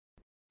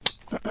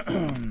Now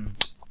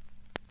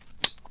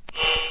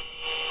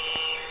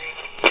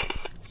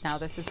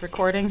this is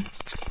recording.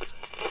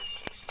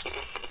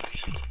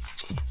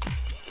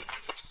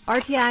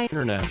 RTI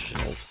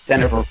International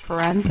Center for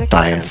Forensic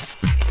Science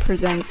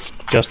presents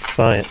Just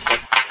Science.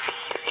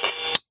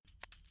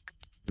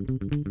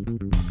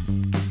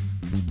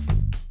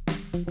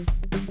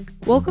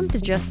 Welcome to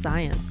Just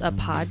Science, a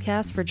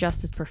podcast for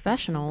justice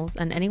professionals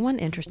and anyone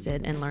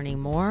interested in learning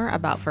more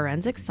about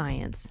forensic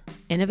science,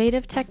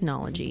 innovative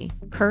technology,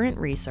 current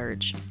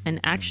research,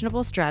 and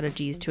actionable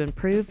strategies to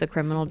improve the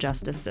criminal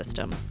justice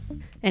system.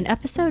 In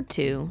Episode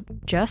 2,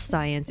 Just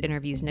Science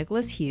interviews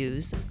Nicolas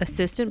Hughes,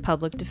 Assistant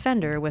Public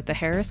Defender with the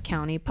Harris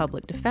County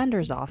Public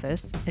Defender's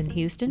Office in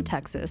Houston,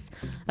 Texas,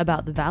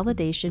 about the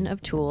validation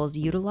of tools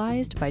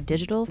utilized by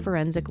digital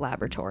forensic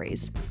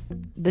laboratories.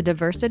 The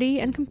diversity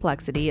and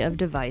complexity of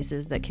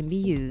devices that can be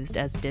used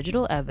as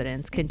digital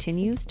evidence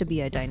continues to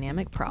be a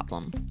dynamic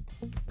problem.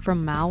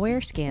 From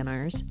malware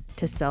scanners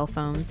to cell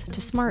phones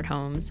to smart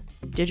homes,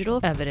 digital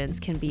evidence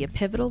can be a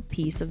pivotal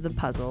piece of the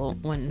puzzle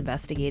when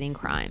investigating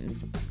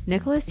crimes.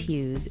 Nicolas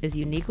Hughes is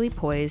uniquely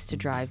poised to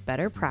drive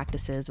better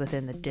practices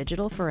within the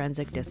digital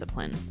forensic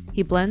discipline.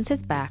 He blends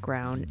his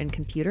background in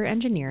computer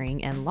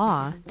engineering and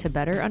law to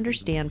better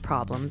understand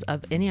problems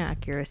of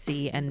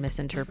inaccuracy and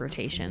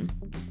misinterpretation.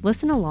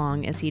 Listen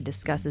along as he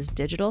discusses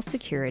digital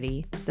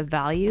security, the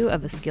value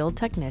of a skilled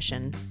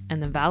technician,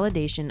 and the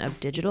validation of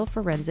digital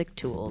forensic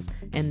tools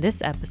in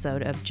this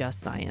episode of Just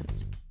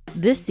Science.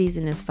 This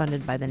season is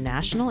funded by the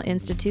National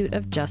Institute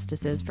of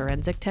Justice's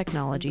Forensic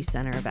Technology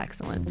Center of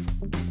Excellence.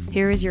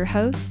 Here is your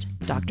host,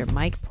 Dr.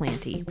 Mike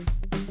Planty.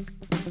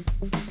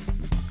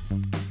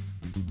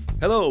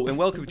 Hello and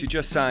welcome to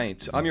Just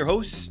Science. I'm your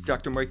host,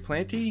 Dr. Mike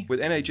Planty,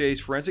 with NIJ's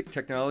Forensic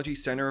Technology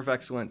Center of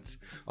Excellence,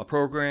 a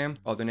program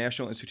of the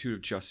National Institute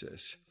of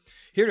Justice.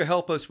 Here to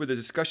help us with the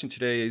discussion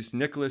today is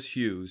Nicolas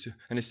Hughes,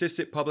 an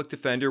Assistant Public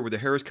Defender with the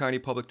Harris County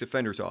Public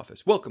Defender's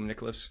Office. Welcome,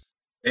 Nicolas.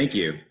 Thank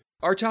you.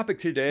 Our topic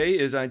today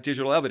is on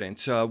digital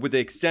evidence, with the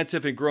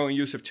extensive and growing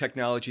use of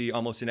technology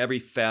almost in every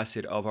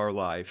facet of our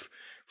life,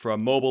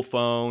 from mobile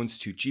phones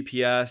to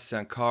GPS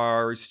on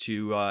cars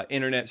to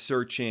internet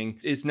searching.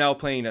 It's now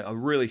playing a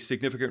really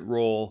significant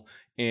role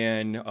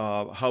in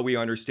how we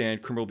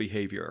understand criminal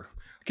behavior.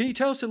 Can you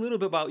tell us a little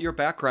bit about your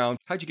background?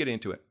 How'd you get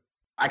into it?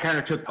 I kind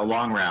of took a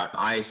long route.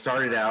 I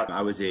started out,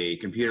 I was a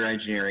computer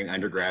engineering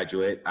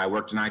undergraduate. I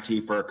worked in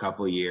IT for a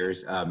couple of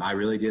years. I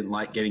really didn't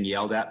like getting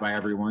yelled at by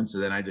everyone. So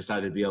then I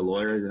decided to be a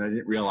lawyer. Then I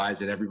didn't realize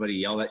that everybody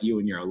yelled at you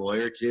when you're a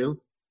lawyer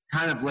too.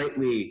 Kind of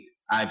lately,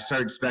 I've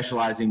started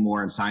specializing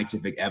more in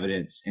scientific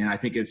evidence. And I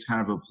think it's kind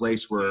of a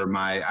place where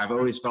I've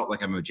always felt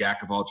like I'm a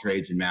jack of all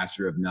trades and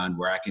master of none,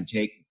 where I can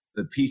take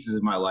the pieces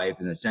of my life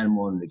and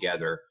assemble them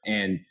together.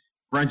 And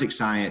forensic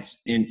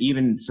science, in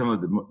even some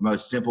of the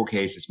most simple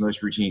cases,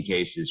 most routine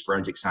cases,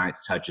 forensic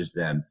science touches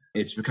them.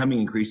 It's becoming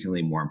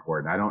increasingly more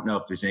important. I don't know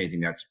if there's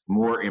anything that's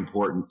more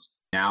important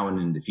now and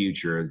in the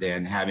future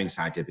than having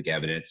scientific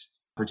evidence.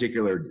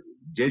 Particular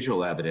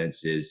digital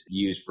evidence is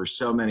used for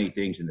so many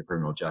things in the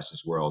criminal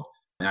justice world.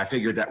 And I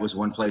figured that was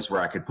one place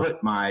where I could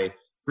put my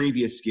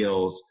previous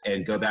skills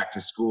and go back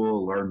to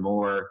school, learn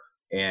more,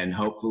 and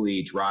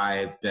hopefully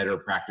drive better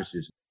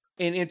practices.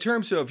 And in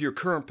terms of your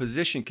current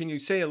position, can you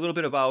say a little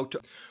bit about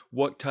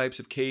what types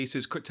of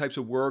cases, types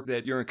of work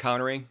that you're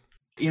encountering?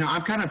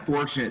 I'm kind of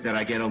fortunate that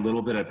I get a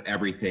little bit of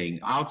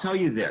everything. I'll tell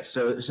you this.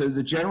 So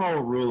the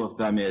general rule of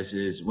thumb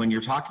is when you're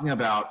talking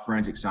about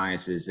forensic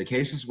sciences, the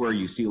cases where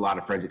you see a lot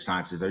of forensic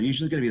sciences are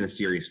usually going to be the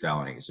serious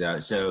felonies.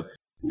 So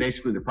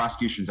basically the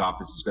prosecution's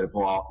office is going to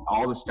pull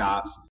all the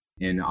stops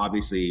in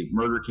obviously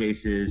murder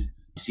cases.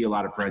 You see a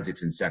lot of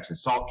forensics in sex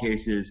assault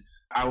cases.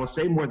 I will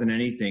say more than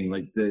anything,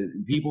 like the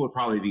people would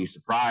probably be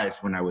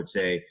surprised when I would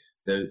say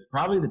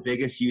probably the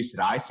biggest use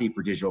that I see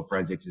for digital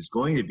forensics is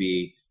going to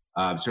be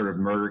sort of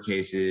murder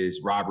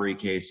cases, robbery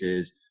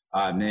cases,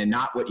 and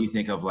not what you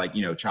think of like,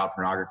 child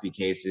pornography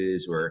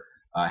cases or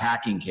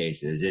hacking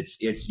cases.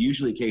 It's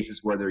usually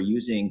cases where they're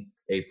using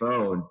a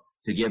phone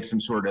to give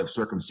some sort of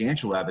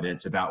circumstantial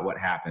evidence about what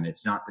happened.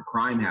 It's not the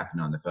crime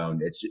happened on the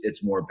phone.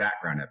 It's more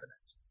background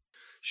evidence.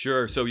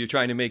 Sure. So you're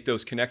trying to make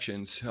those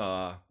connections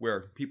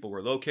where people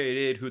were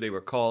located, who they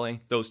were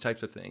calling, those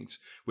types of things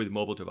with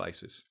mobile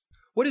devices.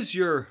 What is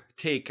your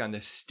take on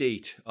the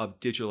state of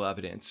digital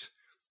evidence?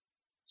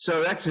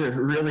 So that's a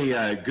really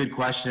good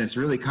question. It's a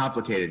really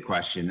complicated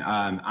question.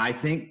 I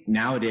think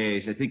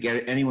nowadays,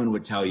 anyone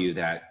would tell you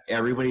that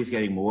everybody's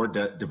getting more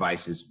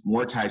devices,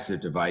 more types of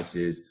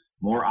devices,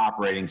 more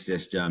operating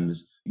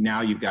systems.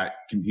 Now you've got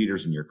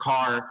computers in your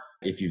car.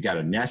 If you've got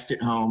a Nest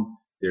at home,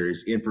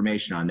 there's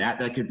information on that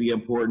could be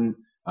important.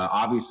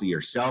 Obviously, your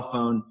cell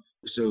phone.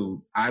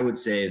 So I would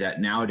say that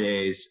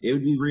nowadays, it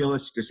would be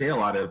realistic to say a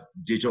lot of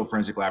digital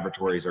forensic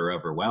laboratories are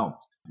overwhelmed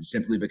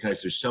simply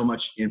because there's so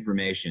much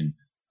information.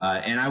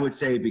 And I would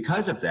say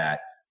because of that,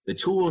 the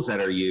tools that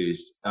are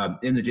used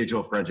in the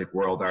digital forensic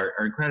world are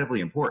incredibly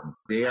important.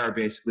 They are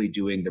basically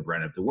doing the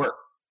brunt of the work.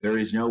 There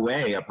is no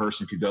way a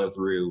person could go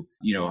through,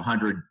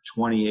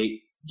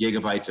 128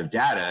 gigabytes of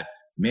data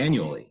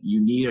manually.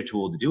 You need a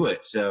tool to do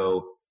it.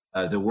 So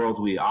the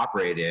world we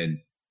operate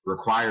in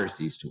requires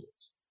these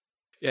tools.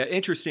 Yeah,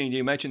 interesting.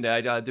 You mentioned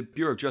that the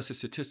Bureau of Justice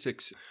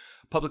Statistics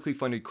publicly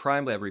funded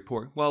crime lab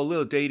report, while a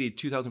little dated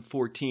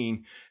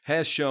 2014,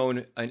 has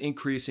shown an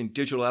increase in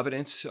digital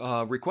evidence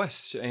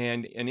requests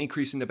and an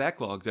increase in the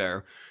backlog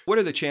there. What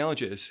are the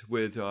challenges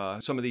with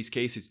some of these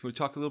cases? Can we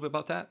talk a little bit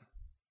about that?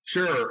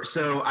 Sure.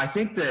 So I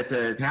think that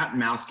the cat and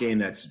mouse game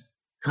that's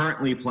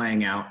currently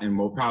playing out and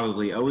will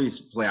probably always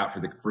play out for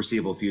the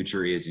foreseeable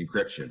future is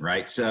encryption,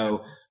 right?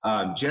 So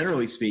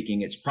generally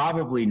speaking, it's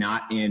probably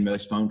not in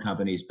most phone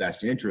companies'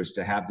 best interest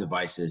to have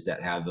devices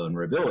that have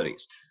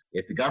vulnerabilities.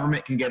 If the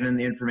government can get in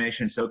the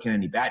information, so can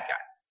any bad guy.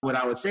 What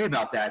I would say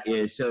about that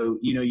is, so,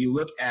 you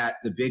look at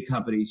the big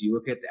companies, you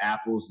look at the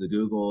Apples, the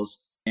Googles,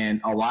 and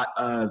a lot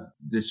of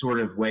the sort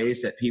of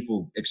ways that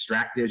people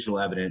extract digital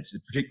evidence,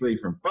 particularly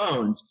from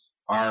phones,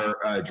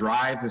 are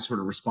drive the sort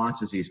of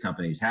responses these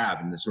companies have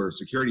and the sort of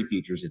security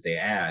features that they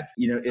add.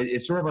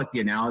 It's sort of like the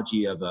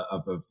analogy of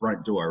a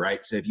front door,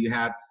 right? So if you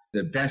have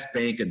the best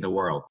bank in the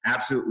world,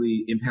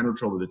 absolutely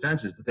impenetrable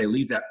defenses, but they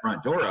leave that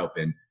front door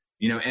open,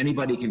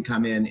 anybody can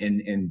come in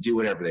and do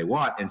whatever they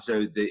want. And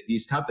so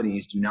these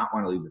companies do not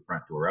want to leave the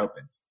front door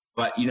open.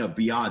 But,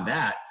 beyond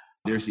that,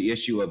 there's the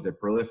issue of the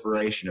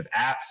proliferation of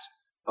apps.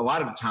 A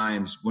lot of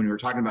times when we're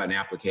talking about an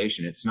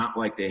application, it's not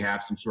like they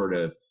have some sort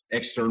of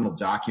external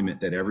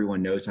document that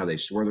everyone knows how they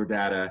store their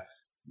data.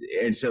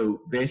 And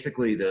so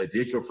basically the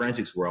digital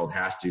forensics world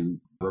has to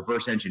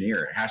reverse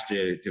engineer. It has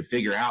to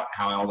figure out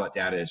how all that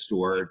data is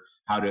stored,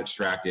 how to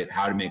extract it,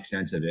 how to make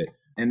sense of it.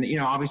 And,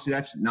 obviously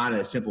that's not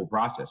a simple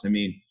process. I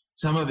mean,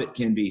 some of it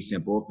can be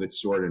simple if it's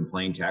stored in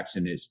plain text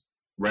and is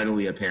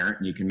readily apparent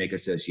and you can make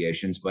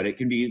associations, but it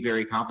can be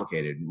very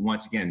complicated. And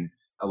once again,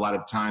 a lot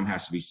of time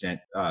has to be spent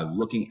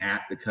looking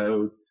at the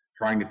code,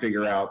 trying to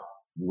figure out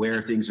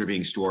where things are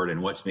being stored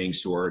and what's being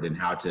stored and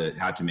how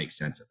to make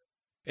sense of it.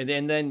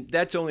 And then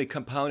that's only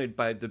compounded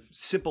by the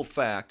simple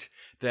fact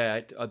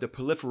that the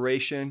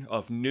proliferation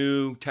of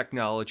new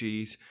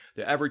technologies,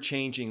 the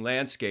ever-changing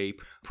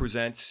landscape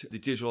presents the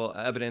digital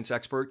evidence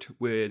expert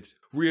with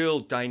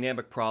real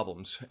dynamic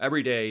problems.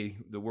 Every day,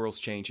 the world's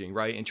changing,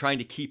 right? And trying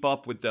to keep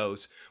up with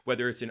those,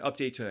 whether it's an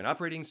update to an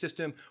operating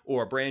system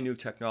or a brand new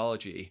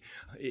technology,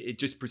 it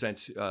just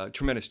presents a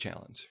tremendous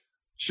challenge.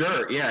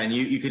 Sure. Yeah. And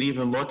you could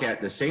even look at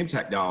the same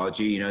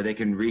technology, they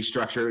can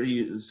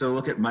restructure. So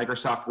look at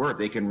Microsoft Word.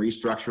 They can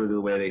restructure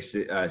the way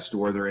they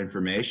store their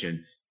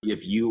information.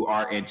 If you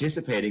are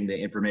anticipating the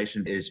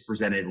information is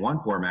presented in one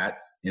format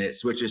and it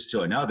switches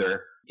to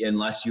another,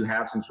 unless you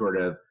have some sort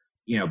of,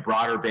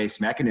 broader based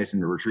mechanism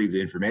to retrieve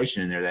the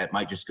information in there, that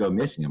might just go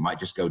missing. It might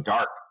just go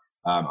dark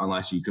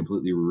unless you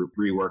completely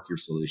rework your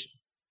solution.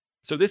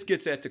 So this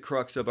gets at the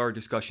crux of our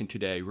discussion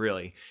today,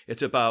 really.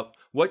 It's about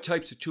what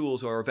types of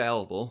tools are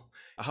available.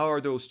 How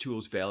are those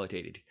tools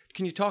validated?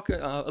 Can you talk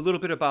a little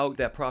bit about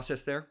that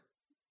process there?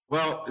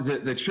 Well,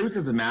 the truth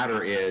of the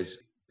matter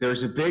is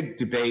there's a big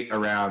debate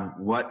around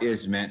what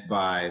is meant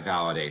by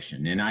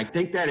validation. And I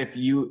think that if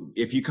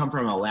you come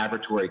from a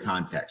laboratory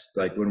context,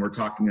 like when we're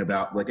talking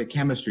about like a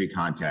chemistry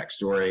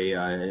context or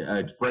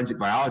a forensic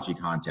biology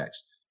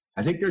context,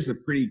 I think there's a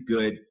pretty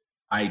good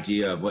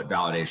idea of what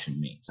validation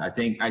means. I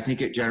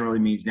think it generally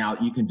means, now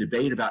you can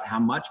debate about how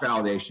much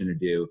validation to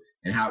do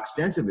and how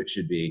extensive it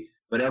should be,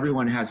 but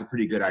everyone has a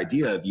pretty good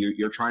idea of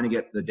you're trying to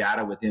get the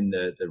data within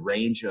the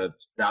range of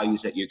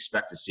values that you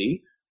expect to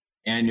see.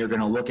 And you're going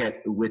to look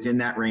at within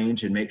that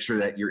range and make sure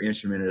that your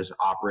instrument is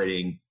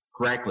operating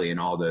correctly in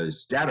all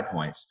those data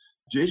points.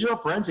 Digital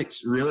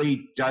forensics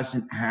really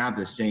doesn't have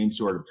the same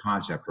sort of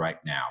concept right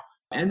now.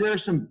 And there are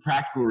some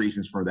practical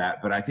reasons for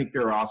that, but I think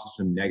there are also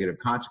some negative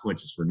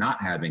consequences for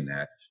not having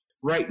that.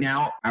 Right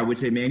now, I would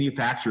say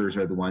manufacturers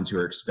are the ones who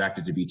are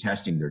expected to be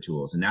testing their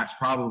tools. And that's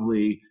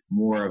probably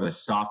more of a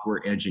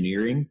software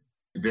engineering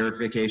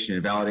verification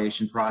and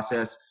validation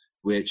process,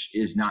 which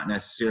is not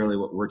necessarily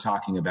what we're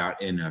talking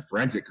about in a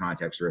forensic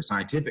context or a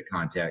scientific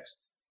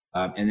context.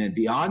 And then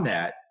beyond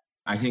that,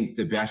 I think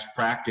the best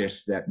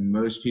practice that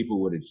most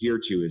people would adhere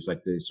to is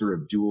like the sort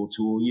of dual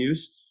tool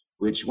use,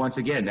 which once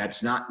again,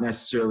 that's not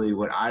necessarily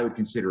what I would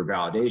consider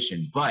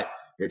validation, but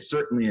it's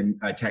certainly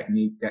a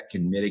technique that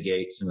can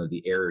mitigate some of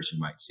the errors you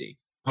might see.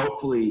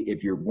 Hopefully,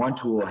 if your one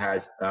tool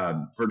has,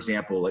 for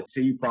example, let's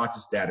say you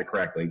process data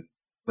correctly,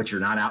 but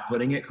you're not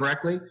outputting it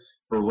correctly,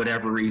 for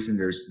whatever reason,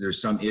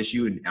 there's some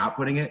issue in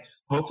outputting it.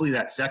 Hopefully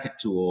that second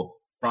tool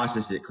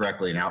processes it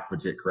correctly and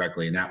outputs it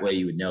correctly. And that way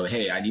you would know,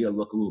 hey, I need to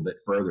look a little bit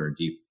further and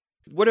deeper.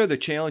 What are the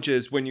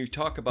challenges when you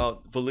talk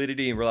about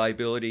validity and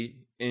reliability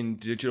in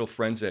digital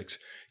forensics,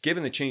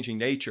 given the changing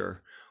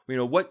nature?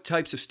 What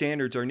types of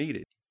standards are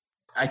needed?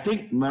 I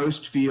think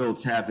most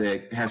fields have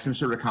some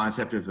sort of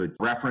concept of a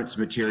reference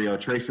material,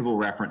 traceable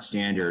reference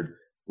standard,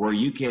 where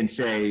you can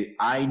say,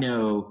 I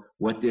know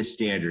what this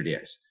standard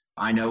is.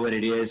 I know what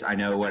it is. I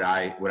know what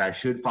I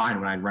should find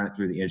when I run it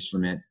through the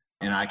instrument,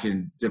 and I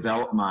can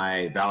develop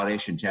my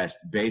validation test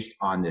based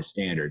on this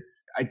standard.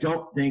 I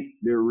don't think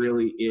there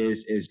really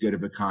is as good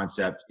of a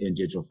concept in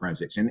digital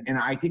forensics. And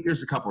I think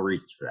there's a couple of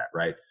reasons for that,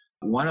 right?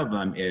 One of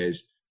them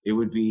is it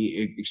would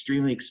be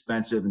extremely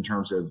expensive in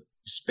terms of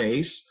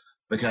space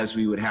because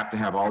we would have to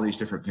have all these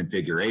different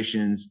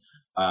configurations.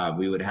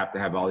 We would have to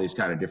have all these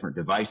kind of different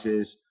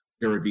devices.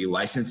 There would be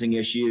licensing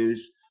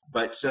issues.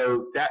 But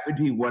so that would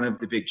be one of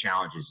the big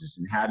challenges is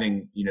in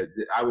having,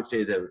 I would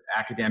say the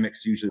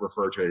academics usually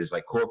refer to it as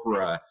like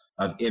corpora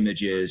of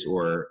images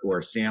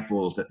or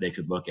samples that they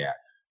could look at.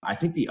 I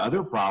think the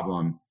other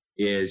problem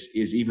is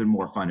even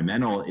more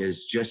fundamental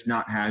is just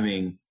not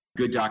having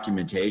good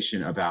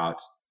documentation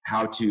about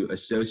how to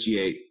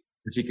associate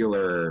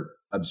particular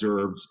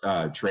observed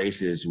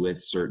traces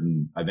with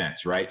certain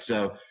events, right?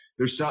 So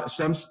there's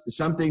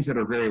some things that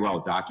are very well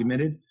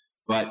documented,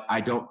 but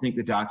I don't think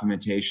the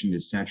documentation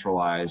is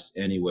centralized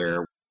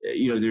anywhere.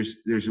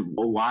 There's a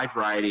wide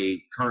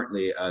variety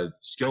currently of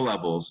skill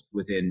levels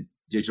within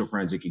digital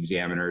forensic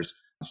examiners.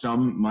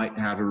 Some might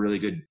have a really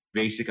good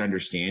basic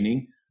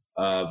understanding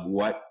of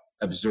what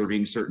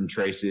observing certain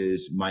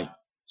traces might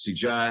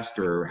suggest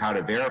or how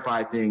to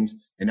verify things.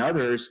 And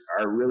others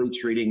are really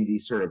treating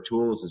these sort of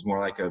tools as more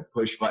like a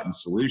push button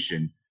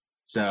solution.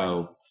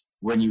 So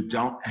when you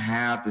don't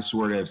have the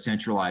sort of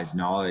centralized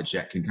knowledge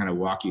that can kind of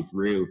walk you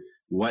through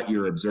what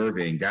you're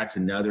observing, that's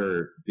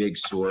another big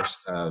source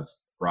of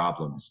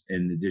problems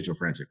in the digital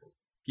forensic world.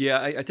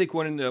 Yeah, I think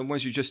one of the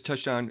ones you just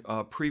touched on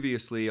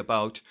previously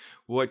about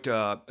what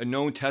a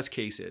known test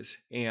case is.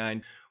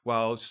 And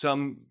while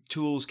some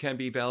tools can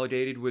be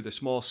validated with a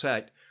small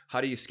set,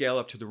 how do you scale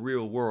up to the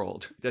real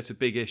world? That's a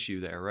big issue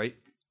there, right?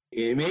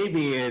 It may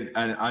be an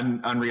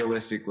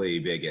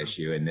unrealistically big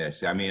issue in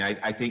this. I mean,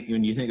 I think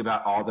when you think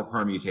about all the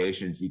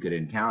permutations you could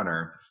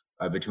encounter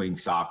between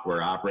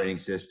software, operating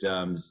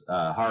systems,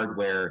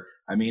 hardware,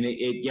 I mean,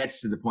 it gets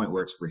to the point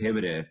where it's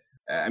prohibitive.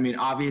 I mean,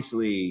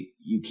 obviously,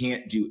 you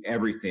can't do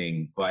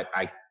everything, but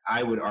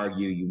I would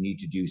argue you need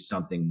to do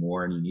something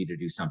more and you need to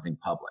do something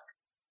public.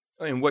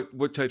 And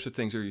what types of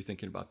things are you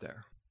thinking about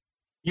there?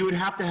 You would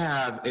have to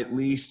have at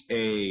least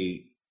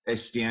a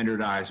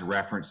standardized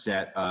reference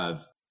set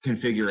of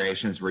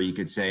configurations where you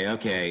could say,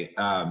 okay,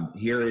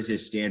 here is a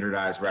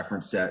standardized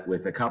reference set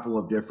with a couple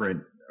of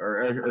different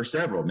or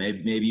several.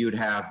 Maybe you'd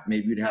have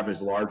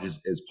as large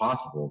as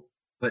possible,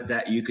 but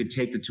that you could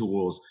take the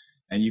tools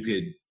and you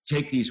could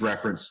take these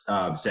reference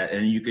set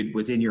and you could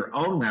within your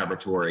own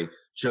laboratory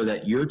show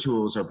that your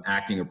tools are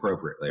acting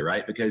appropriately,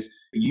 right? Because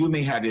you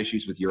may have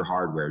issues with your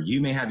hardware, you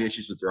may have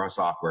issues with your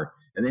software,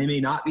 and they may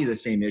not be the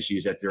same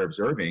issues that they're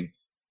observing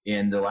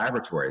in the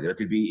laboratory. There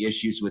could be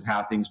issues with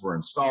how things were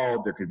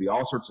installed. There could be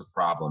all sorts of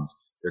problems.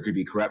 There could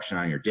be corruption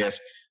on your disk.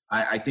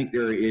 I think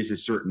there is a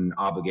certain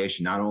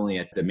obligation, not only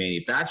at the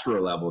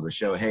manufacturer level to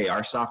show, hey,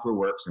 our software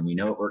works and we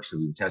know it works, so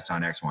we can test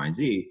on X, Y, and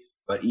Z,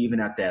 but even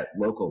at that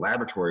local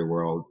laboratory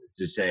world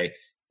to say,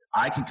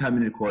 I can come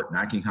into court and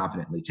I can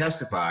confidently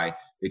testify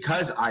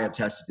because I have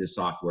tested this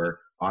software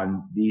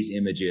on these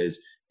images.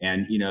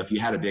 And, if you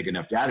had a big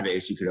enough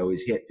database, you could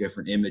always hit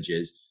different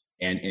images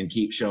and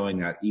keep showing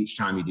that each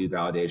time you do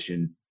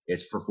validation,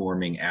 it's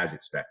performing as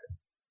expected.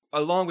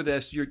 Along with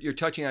this, you're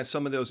touching on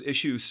some of those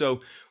issues.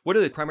 So what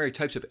are the primary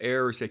types of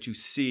errors that you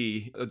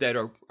see that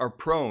are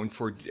prone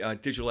for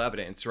digital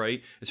evidence,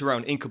 right? It's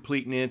around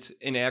incompleteness,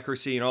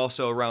 inaccuracy, and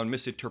also around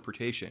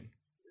misinterpretation.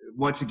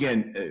 Once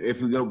again,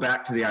 if we go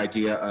back to the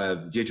idea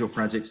of digital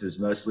forensics is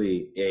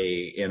mostly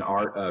an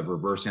art of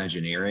reverse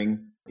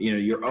engineering,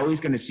 you're always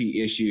going to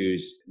see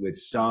issues with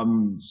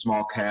some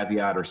small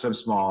caveat or some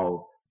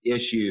small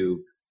issue.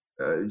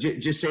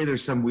 Just say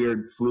there's some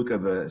weird fluke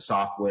of a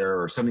software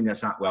or something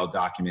that's not well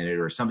documented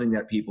or something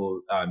that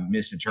people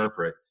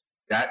misinterpret.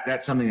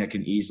 That's something that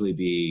can easily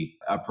be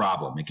a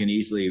problem. It can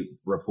easily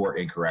report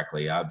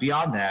incorrectly.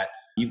 Beyond that,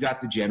 you've got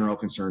the general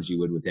concerns you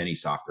would with any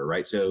software,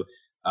 right? So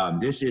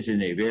this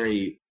isn't a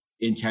very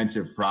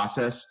intensive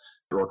process.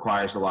 It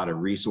requires a lot of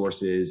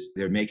resources.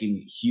 They're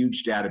making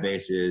huge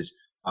databases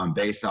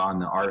based on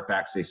the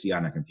artifacts they see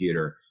on a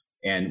computer.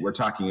 And we're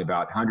talking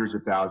about hundreds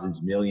of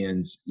thousands,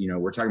 millions,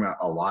 we're talking about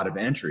a lot of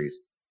entries.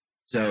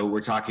 So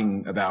we're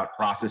talking about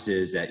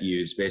processes that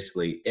use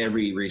basically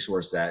every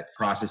resource that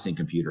processing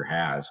computer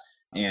has.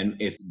 And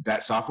if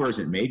that software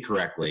isn't made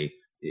correctly,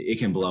 it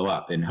can blow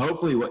up. And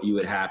hopefully what you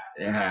would have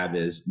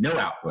is no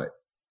output.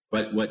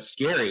 But what's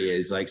scary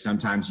is like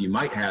sometimes you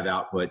might have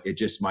output. It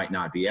just might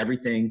not be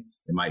everything.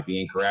 It might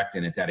be incorrect.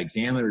 And if that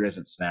examiner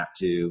doesn't snap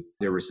to,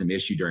 there was some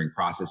issue during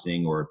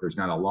processing, or if there's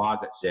not a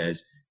log that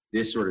says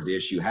this sort of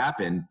issue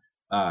happened,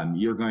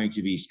 you're going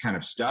to be kind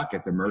of stuck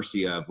at the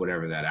mercy of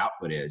whatever that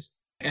output is.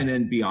 And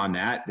then beyond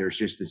that, there's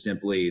just the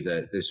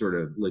sort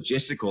of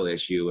logistical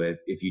issue.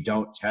 If you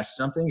don't test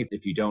something,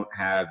 if you don't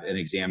have an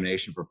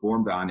examination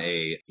performed on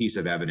a piece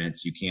of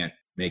evidence, you can't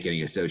make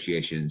any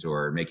associations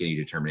or make any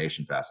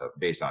determination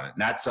based on it.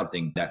 And that's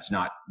something that's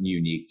not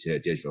unique to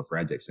digital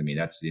forensics. I mean,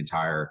 that's the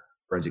entire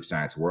forensic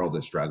science world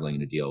is struggling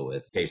to deal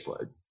with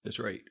caseload. That's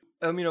right.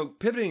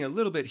 Pivoting a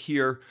little bit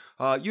here,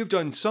 you've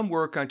done some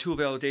work on tool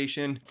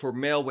validation for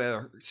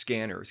malware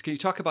scanners. Can you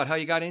talk about how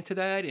you got into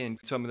that and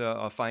some of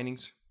the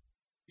findings?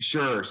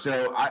 Sure.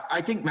 So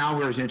I think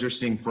malware is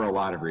interesting for a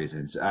lot of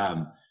reasons.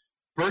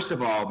 First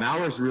of all,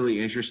 malware is really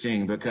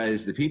interesting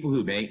because the people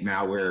who make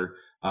malware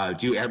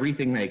do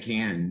everything they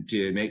can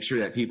to make sure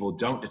that people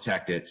don't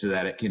detect it so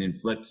that it can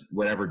inflict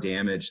whatever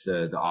damage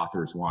the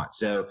authors want.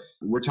 So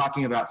we're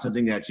talking about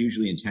something that's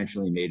usually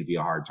intentionally made to be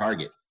a hard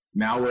target.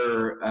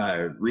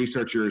 Malware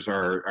researchers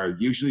are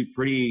usually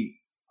pretty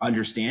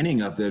understanding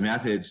of the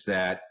methods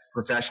that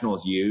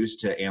professionals use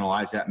to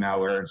analyze that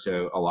malware. And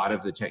so a lot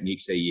of the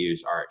techniques they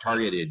use are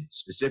targeted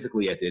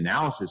specifically at the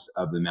analysis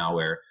of the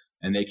malware.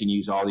 And they can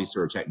use all these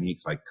sort of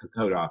techniques like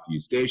code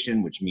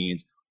obfuscation, which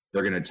means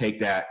they're going to take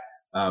that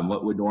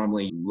what would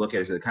normally look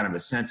as a kind of a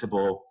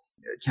sensible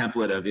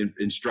template of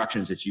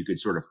instructions that you could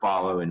sort of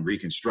follow and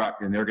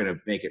reconstruct, and they're going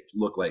to make it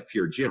look like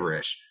pure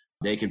gibberish.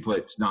 They can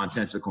put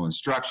nonsensical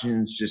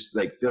instructions, just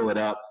like fill it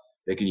up.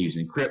 They can use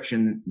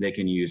encryption. They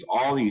can use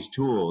all these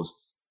tools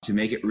to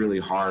make it really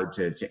hard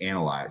to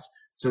analyze.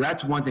 So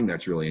that's one thing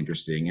that's really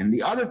interesting. And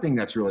the other thing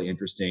that's really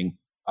interesting,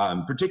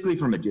 particularly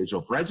from a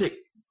digital forensic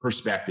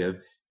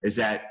perspective, is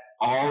that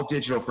all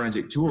digital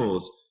forensic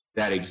tools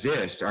that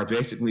exist are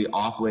basically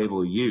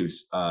off-label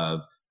use of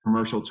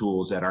commercial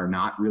tools that are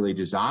not really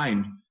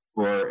designed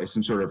for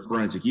some sort of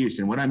forensic use.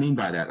 And what I mean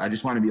by that, I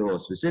just want to be a little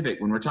specific.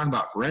 When we're talking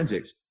about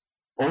forensics,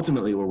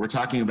 ultimately what we're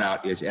talking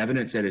about is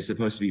evidence that is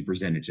supposed to be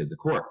presented to the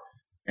court.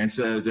 And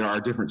so there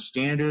are different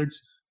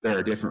standards, there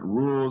are different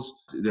rules,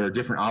 there are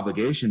different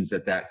obligations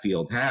that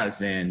field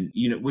has. And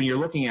when you're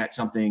looking at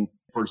something,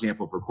 for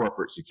example, for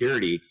corporate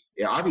security,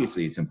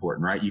 obviously it's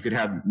important, right? You could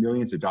have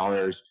millions of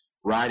dollars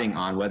riding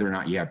on whether or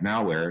not you have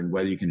malware and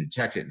whether you can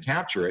detect it and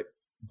capture it.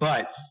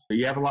 But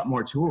you have a lot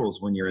more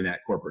tools when you're in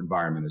that corporate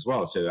environment as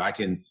well. So I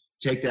can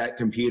take that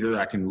computer,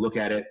 I can look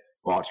at it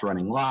while it's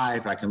running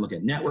live. I can look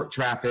at network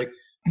traffic.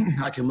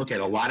 I can look at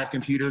a lot of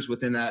computers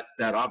within that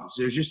office.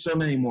 There's just so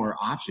many more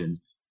options.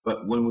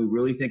 But when we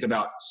really think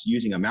about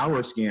using a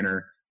malware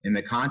scanner in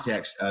the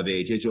context of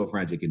a digital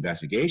forensic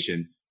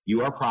investigation,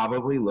 you are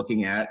probably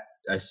looking at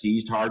a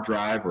seized hard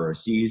drive or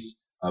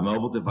a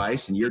mobile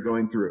device, and you're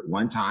going through it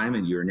one time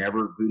and you're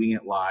never booting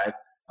it live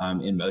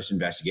in most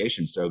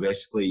investigations. So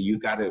basically,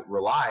 you've got to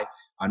rely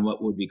on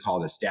what would be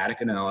called a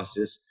static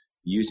analysis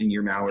using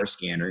your malware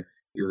scanner.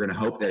 You're going to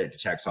hope that it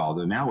detects all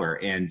the malware.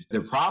 And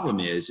the problem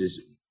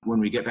is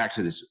when we get back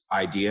to this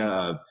idea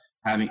of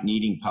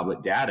needing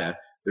public data,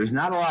 there's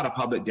not a lot of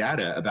public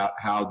data about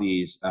how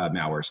these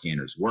malware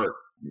scanners work.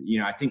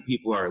 I think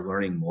people are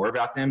learning more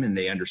about them and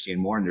they understand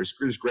more. And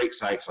there's great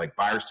sites like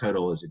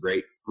VirusTotal is a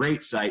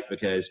great site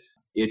because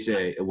it's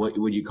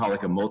what you call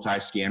like a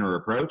multi-scanner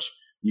approach.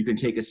 You can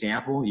take a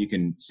sample, you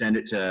can send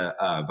it to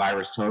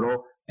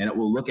VirusTotal, and it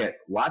will look at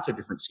lots of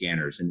different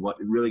scanners. And what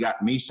really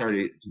got me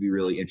started to be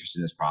really interested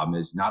in this problem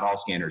is not all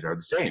scanners are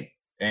the same.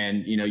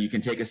 And, you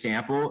can take a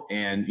sample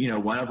and,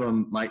 one of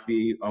them might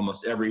be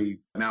almost every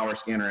malware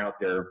scanner out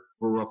there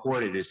will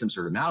report it as some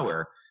sort of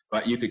malware,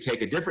 but you could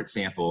take a different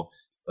sample.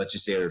 Let's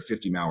just say there are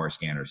 50 malware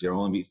scanners. There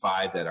will only be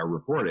 5 that are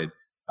reported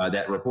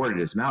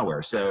as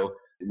malware. So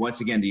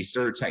once again, these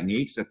sort of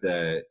techniques that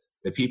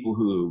the people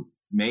who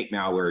make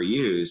malware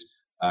use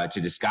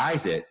to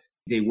disguise it,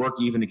 they work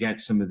even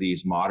against some of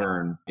these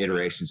modern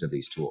iterations of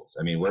these tools.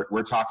 I mean,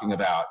 we're talking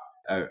about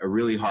a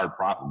really hard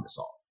problem to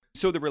solve.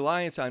 So the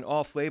reliance on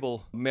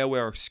off-label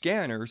malware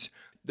scanners,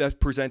 that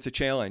presents a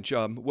challenge.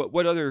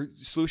 What other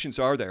solutions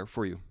are there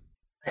for you?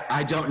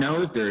 I don't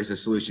know if there is a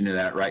solution to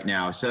that right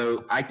now.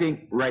 So I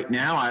think right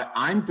now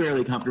I'm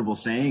fairly comfortable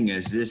saying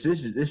is this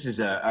is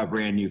a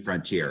brand new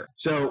frontier.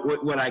 So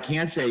what I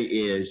can say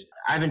is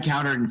I've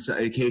encountered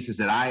in cases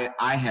that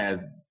I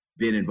have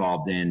been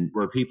involved in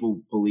where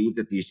people believe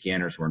that these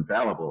scanners were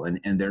infallible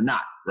and they're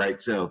not, right?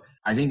 So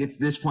I think at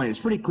this point, it's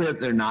pretty clear that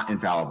they're not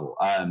infallible.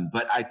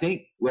 But I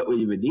think what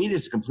we would need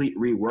is a complete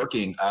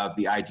reworking of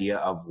the idea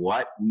of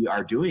what we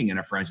are doing in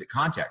a forensic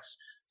context.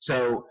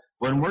 So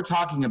when we're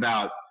talking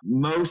about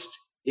most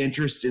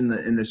interest in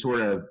the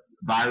sort of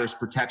virus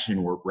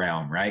protection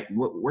realm, right?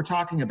 What we're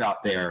talking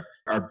about there,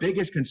 our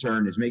biggest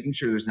concern is making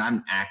sure there's not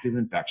an active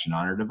infection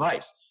on our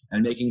device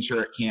and making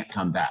sure it can't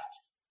come back.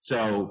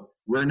 So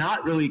we're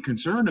not really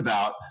concerned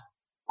about,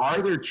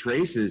 are there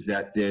traces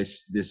that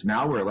this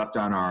malware left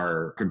on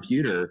our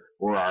computer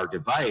or our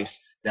device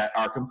that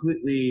are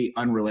completely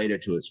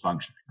unrelated to its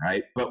function,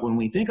 right? But when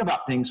we think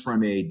about things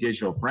from a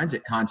digital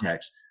forensic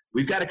context,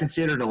 we've got to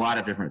consider a lot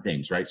of different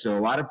things, right? So a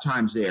lot of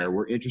times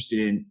we're interested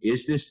in,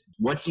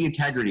 what's the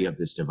integrity of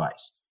this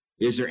device?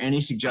 Is there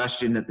any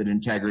suggestion that the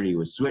integrity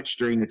was switched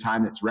during the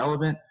time that's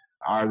relevant?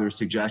 Are there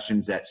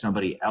suggestions that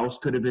somebody else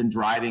could have been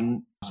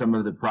driving some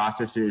of the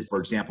processes? For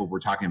example, if we're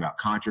talking about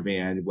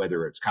contraband,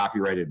 whether it's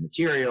copyrighted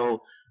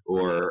material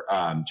or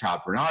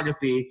child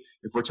pornography,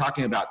 if we're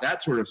talking about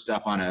that sort of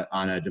stuff on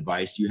a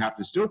device, you have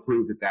to still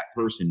prove that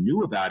person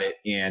knew about it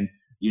and,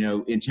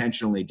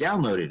 intentionally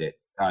downloaded it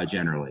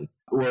generally,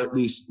 or at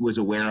least was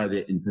aware of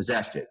it and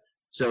possessed it.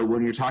 So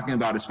when you're talking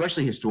about,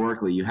 especially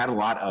historically, you had a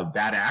lot of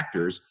bad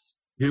actors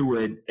who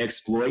would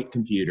exploit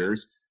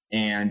computers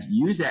and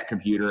use that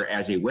computer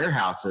as a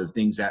warehouse of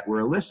things that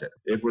were illicit.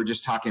 If we're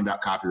just talking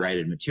about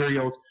copyrighted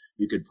materials,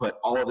 You could put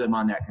all of them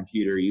on that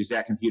computer, use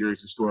that computer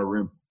as a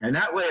storeroom. And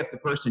that way, if the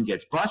person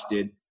gets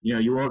busted,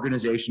 your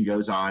organization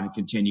goes on and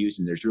continues,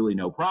 and there's really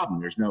no problem.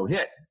 There's no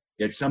hit.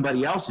 It's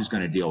somebody else who's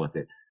going to deal with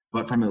it.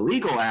 But from a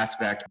legal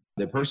aspect,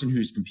 the person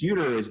whose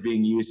computer is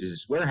being used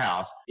as a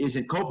warehouse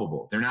isn't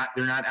culpable. They're not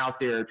out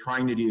there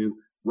trying to do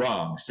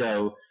wrong.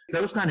 So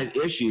those kind of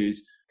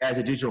issues, as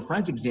a digital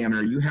forensics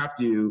examiner, you have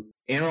to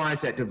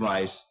analyze that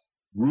device,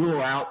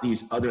 rule out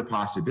these other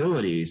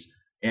possibilities.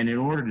 And in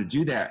order to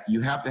do that,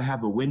 you have to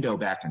have a window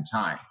back in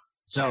time.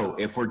 So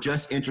if we're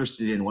just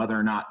interested in whether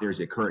or not there's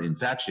a current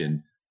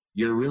infection,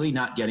 you're really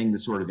not getting the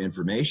sort of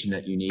information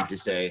that you need to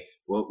say,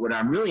 well, what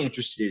I'm really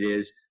interested in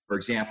is, for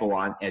example,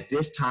 at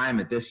this time,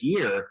 at this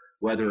year,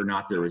 whether or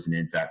not there was an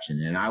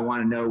infection. And I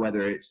want to know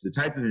whether it's the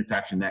type of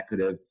infection that could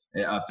have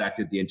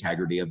affected the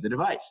integrity of the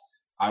device.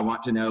 I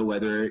want to know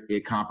whether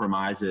it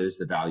compromises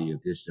the value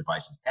of this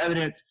device's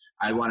evidence.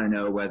 I want to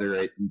know whether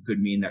it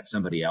could mean that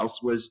somebody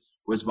else was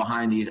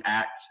behind these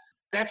acts.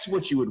 That's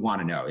what you would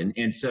want to know.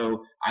 And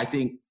so I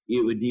think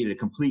it would need a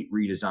complete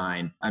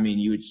redesign. I mean,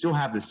 you would still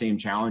have the same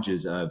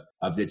challenges of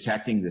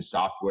detecting the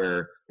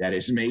software that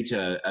is made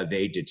to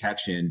evade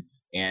detection.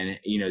 And,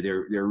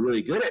 they're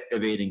really good at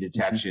evading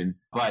detection.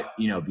 But,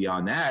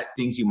 beyond that,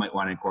 things you might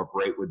want to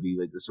incorporate would be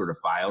like the sort of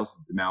files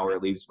that the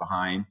malware leaves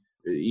behind.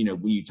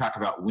 When you talk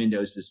about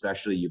Windows,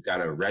 especially, you've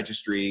got a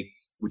registry,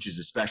 which is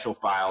a special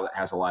file that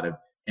has a lot of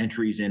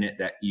entries in it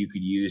that you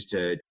could use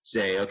to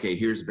say, okay,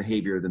 here's the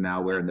behavior of the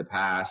malware in the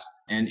past.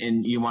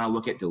 And you want to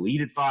look at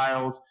deleted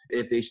files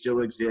if they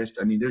still exist.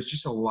 I mean, there's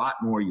just a lot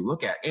more you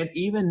look at. And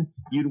even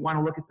you'd want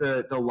to look at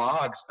the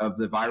logs of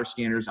the virus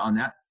scanners on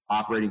that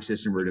operating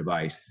system or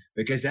device,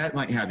 because that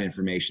might have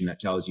information that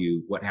tells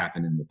you what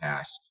happened in the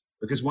past.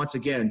 Because once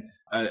again,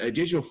 a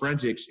digital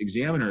forensics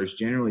examiner is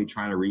generally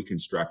trying to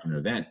reconstruct an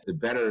event. The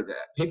better the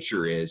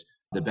picture is,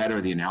 the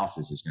better the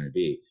analysis is going to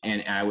be.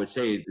 And I would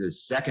say the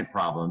second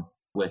problem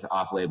with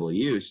off-label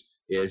use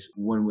is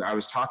when I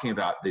was talking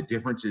about the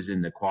differences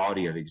in the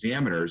quality of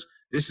examiners,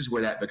 this is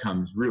where that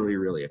becomes really,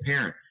 really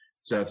apparent.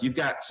 So if you've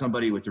got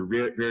somebody with a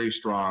very, very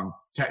strong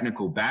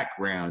technical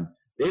background,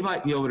 they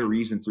might be able to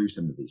reason through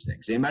some of these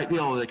things. They might be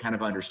able to kind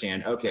of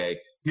understand, okay,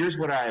 here's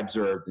what I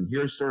observed, and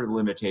here's sort of the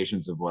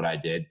limitations of what I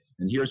did,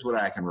 and here's what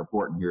I can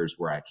report, and here's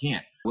where I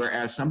can't.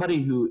 Whereas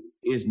somebody who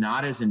is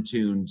not as in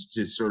tune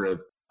to sort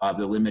of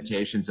the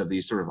limitations of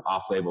these sort of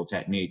off-label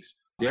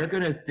techniques, they're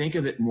going to think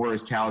of it more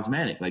as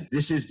talismanic. Like,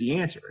 this is the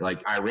answer.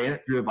 Like, I ran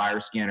it through a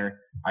virus scanner.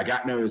 I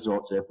got no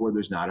results. Therefore,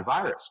 there's not a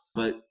virus.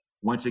 But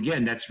once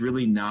again, that's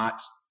really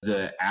not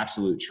the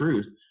absolute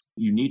truth.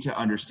 You need to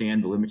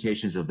understand the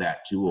limitations of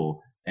that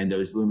tool. And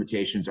those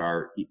limitations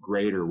are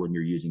greater when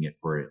you're using it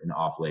for an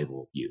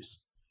off-label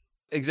use.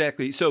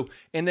 Exactly. So,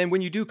 and then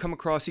when you do come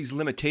across these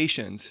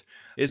limitations,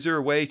 is there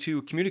a way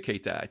to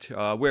communicate that?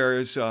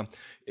 Whereas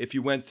if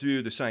you went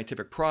through the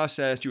scientific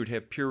process, you would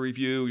have peer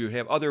review, you would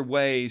have other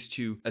ways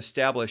to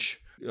establish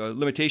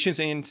limitations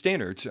and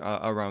standards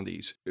around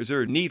these. Is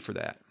there a need for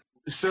that?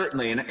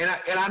 Certainly. And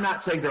I'm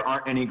not saying there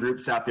aren't any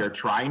groups out there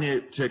trying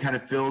to kind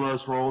of fill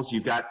those roles.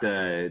 You've got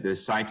the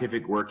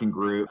scientific working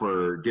group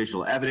for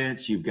digital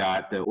evidence. You've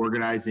got the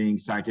organizing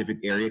scientific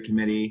area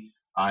committee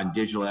on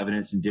digital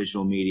evidence and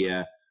digital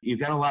media. You've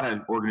got a lot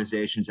of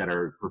organizations that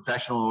are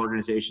professional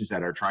organizations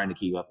that are trying to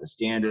keep up the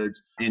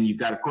standards. And you've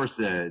got, of course,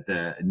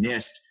 the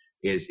NIST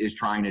is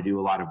trying to do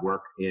a lot of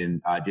work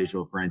in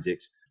digital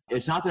forensics.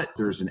 It's not that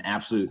there's an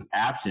absolute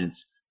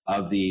absence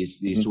of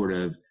these sort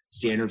of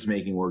standards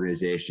making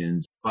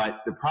organizations.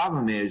 But the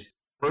problem is,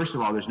 first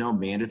of all, there's no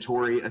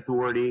mandatory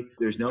authority.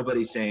 There's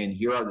nobody saying,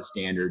 here are the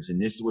standards and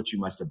this is what you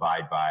must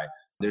abide by.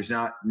 There's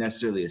not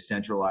necessarily a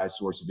centralized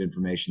source of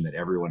information that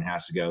everyone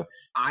has to go.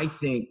 I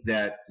think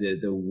that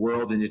the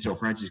world in digital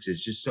forensics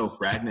is just so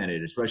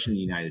fragmented, especially in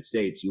the United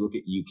States. You look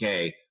at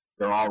UK,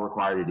 they're all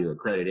required to do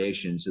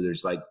accreditation. So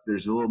there's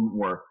a little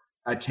more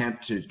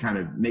attempt to kind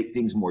of make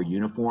things more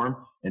uniform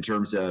in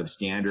terms of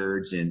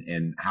standards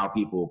and how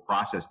people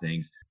process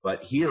things.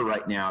 But here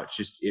right now,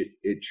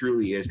 it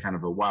truly is kind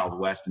of a Wild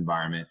West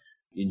environment.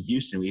 In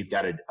Houston, we've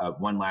got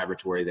one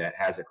laboratory that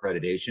has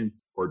accreditation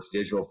for its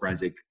digital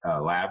forensic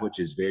lab, which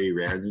is very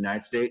rare in the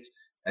United States.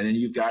 And then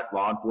you've got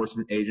law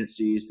enforcement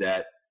agencies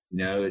that,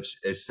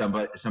 it's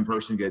some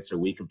person gets a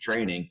week of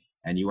training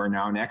and you are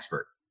now an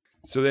expert.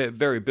 So that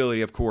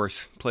variability, of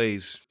course,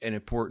 plays an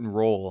important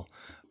role.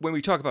 When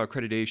we talk about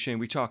accreditation,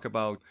 we talk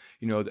about,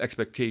 the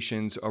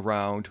expectations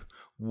around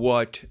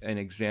what an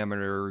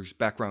examiner's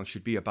background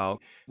should be about.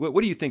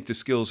 What do you think the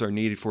skills are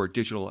needed for a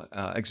digital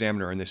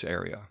examiner in this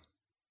area?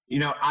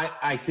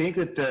 I think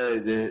that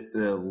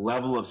the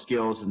level of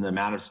skills and the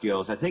amount of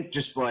skills, I think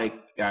just like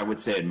I would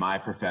say in my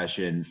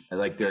profession,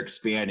 like they're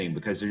expanding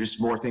because there's just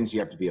more things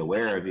you have to be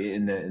aware of.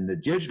 In the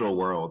digital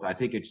world, I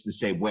think it's the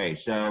same way.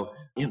 So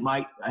it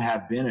might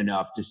have been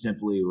enough to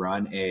simply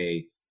run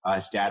a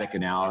static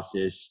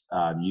analysis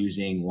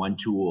using one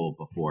tool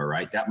before,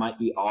 right? That might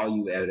be all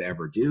you would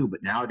ever do.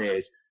 But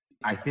nowadays,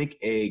 I think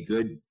a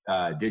good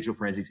digital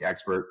forensics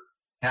expert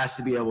has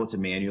to be able to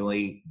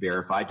manually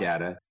verify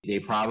data. They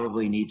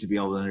probably need to be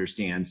able to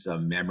understand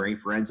some memory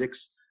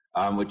forensics,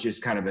 which is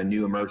kind of a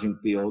new emerging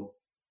field.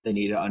 They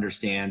need to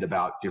understand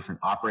about different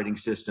operating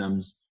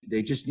systems.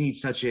 They just need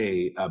such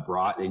a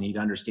broad, they need to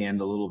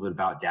understand a little bit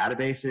about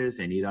databases.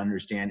 They need to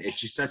understand, it's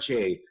just such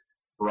a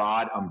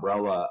broad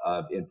umbrella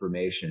of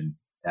information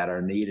that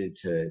are needed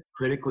to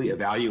critically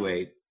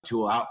evaluate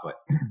tool output.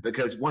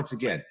 Because once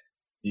again,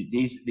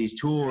 these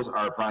tools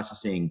are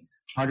processing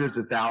hundreds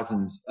of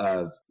thousands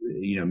of,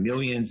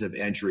 millions of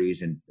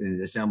entries and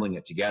assembling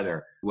it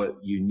together. What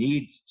you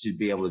need to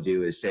be able to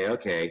do is say,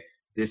 okay,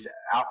 this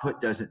output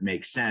doesn't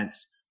make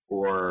sense,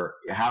 or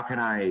how can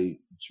I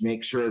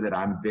make sure that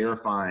I'm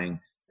verifying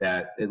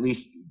that, at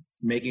least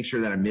making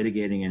sure that I'm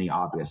mitigating any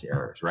obvious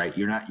errors, right?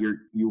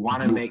 You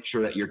want to make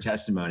sure that your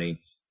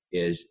testimony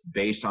is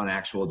based on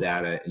actual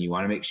data, and you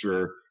want to make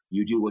sure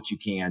you do what you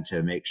can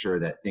to make sure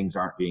that things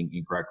aren't being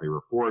incorrectly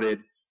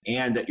reported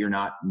and that you're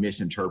not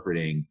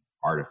misinterpreting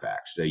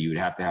artifacts. So you would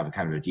have to have a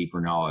kind of a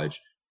deeper knowledge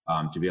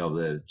to be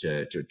able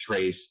to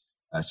trace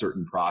a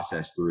certain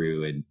process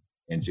through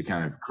and to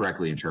kind of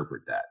correctly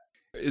interpret that.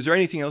 Is there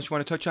anything else you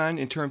want to touch on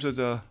in terms of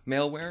the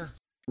malware?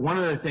 One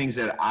of the things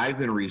that I've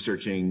been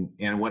researching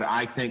and what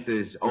I think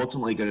is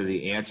ultimately going to be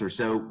the answer.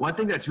 So one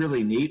thing that's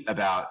really neat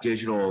about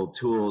digital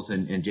tools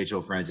and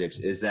digital forensics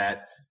is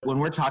that when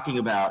we're talking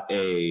about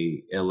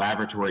a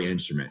laboratory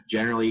instrument,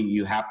 generally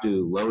you have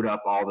to load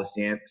up all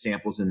the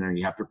samples in there.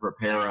 You have to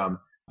prepare them.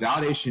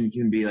 Validation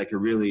can be like a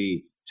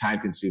really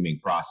time-consuming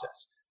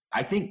process.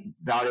 I think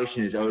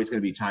validation is always going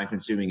to be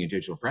time-consuming in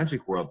digital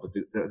forensic world, but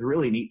the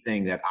really neat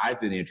thing that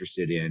I've been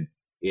interested in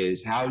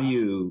is how do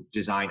you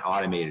design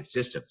automated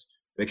systems?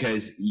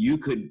 Because you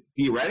could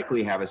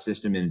theoretically have a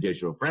system in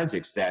digital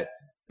forensics that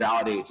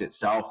validates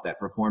itself, that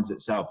performs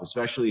itself,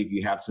 especially if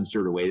you have some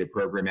sort of way to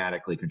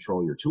programmatically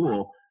control your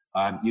tool.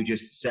 You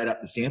just set up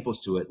the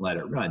samples to it and let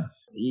it run.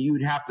 You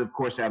would have to, of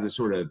course, have the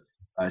sort of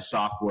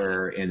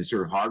software and the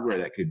sort of hardware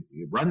that could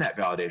run that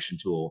validation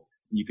tool.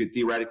 You could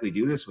theoretically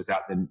do this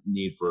without the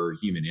need for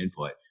human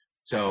input.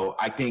 So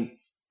I think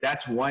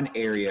that's one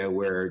area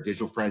where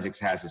digital forensics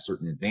has a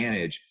certain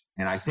advantage.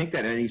 And I think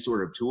that any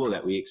sort of tool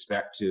that we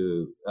expect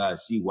to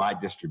see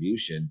wide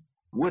distribution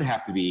would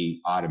have to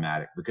be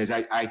automatic, because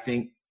I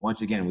think,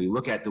 once again, we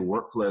look at the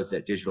workflows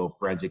that digital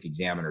forensic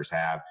examiners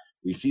have,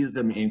 we see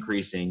them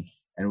increasing,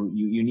 and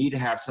you need to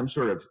have some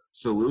sort of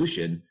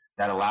solution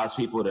that allows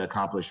people to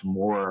accomplish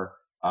more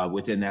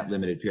within that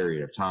limited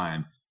period of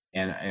time.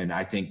 And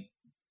I think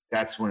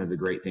that's one of the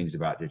great things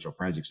about digital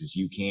forensics is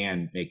you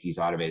can make these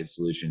automated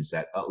solutions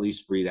that at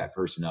least free that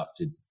person up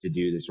to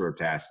do the sort of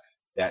tasks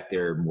that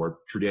they're more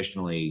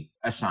traditionally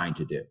assigned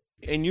to do.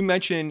 And you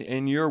mentioned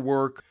in your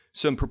work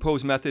some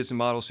proposed methods and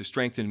models to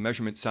strengthen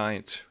measurement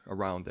science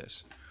around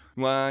this.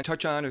 You want to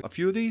touch on a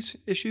few of these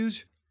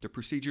issues? The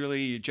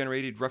procedurally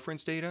generated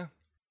reference data?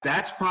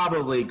 That's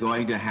probably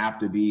going to have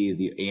to be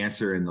the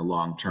answer in the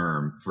long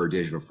term for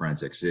digital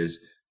forensics. Is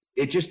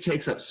it just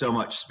takes up so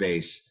much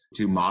space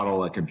to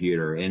model a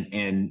computer,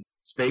 and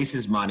space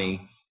is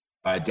money,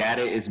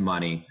 data is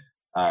money.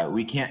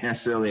 We can't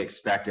necessarily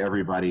expect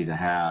everybody to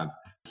have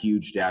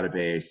huge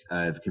database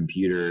of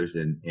computers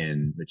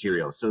and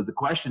materials. So the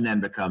question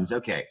then becomes,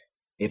 okay,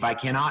 if I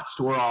cannot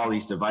store all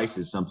these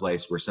devices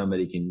someplace where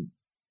somebody can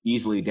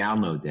easily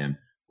download them,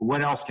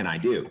 what else can I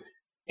do?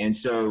 And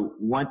so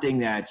one thing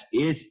that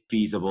is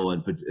feasible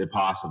and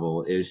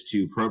possible is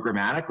to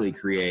programmatically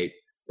create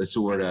the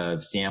sort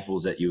of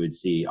samples that you would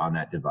see on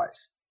that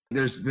device.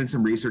 There's been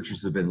some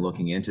researchers who have been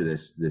looking into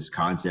this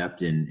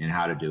concept and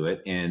how to do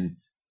it. And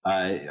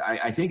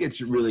I think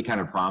it's really kind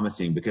of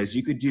promising, because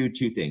you could do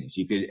two things.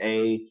 You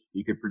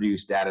could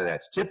produce data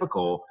that's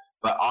typical,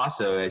 but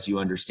also, as you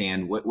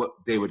understand what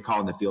they would call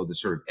in the field the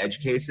sort of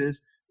edge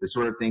cases, the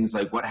sort of things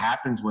like what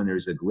happens when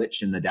there's a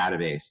glitch in the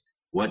database.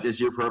 What does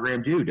your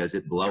program do? Does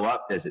it blow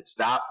up? Does it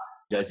stop?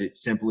 Does it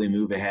simply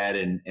move ahead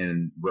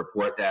and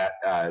report that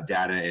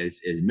data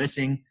is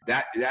missing?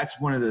 That's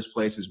one of those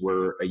places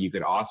where you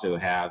could also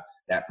have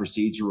that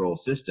procedural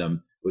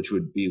system, which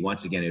would be,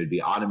 once again, it would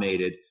be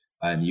automated.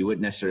 You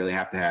wouldn't necessarily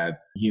have to have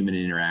human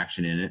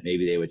interaction in it.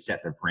 Maybe they would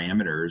set the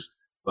parameters,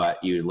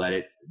 but you would let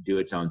it do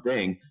its own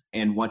thing.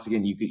 And once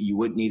again, you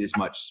wouldn't need as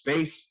much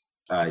space.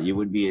 You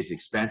wouldn't be as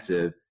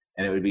expensive.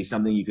 And it would be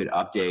something you could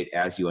update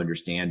as you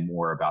understand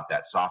more about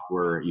that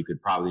software. You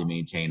could probably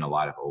maintain a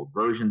lot of old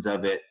versions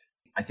of it.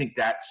 I think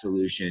that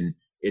solution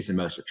is the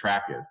most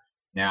attractive.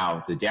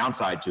 Now, the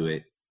downside to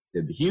it,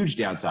 the huge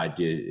downside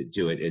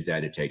to it is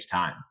that it takes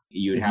time.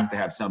 You would have to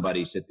have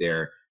somebody sit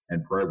there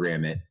and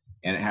program it,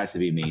 and it has to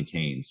be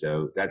maintained.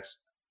 So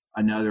that's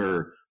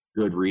another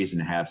good reason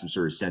to have some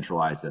sort of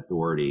centralized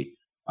authority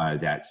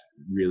that's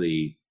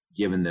really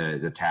given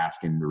the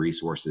task and the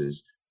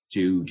resources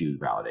to do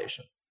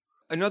validation.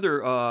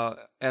 Another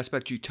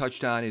aspect you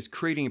touched on is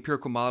creating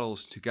empirical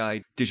models to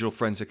guide digital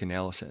forensic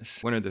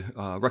analysis. One of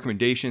the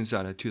recommendations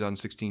on a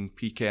 2016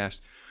 PCAST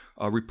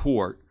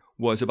report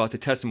was about the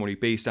testimony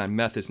based on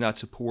methods not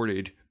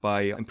supported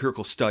by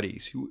empirical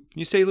studies. Can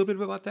you say a little bit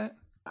about that?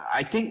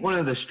 I think one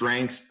of the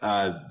strengths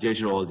of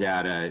digital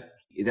data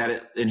that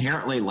it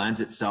inherently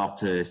lends itself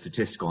to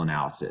statistical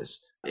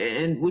analysis.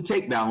 And we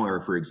take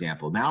malware, for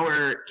example.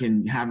 Malware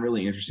can have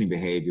really interesting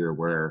behavior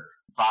where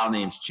file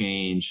names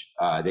change.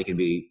 They can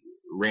be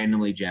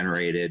randomly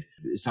generated.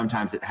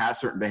 Sometimes it has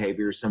certain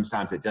behaviors.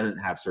 Sometimes it doesn't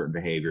have certain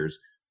behaviors.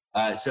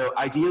 So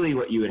ideally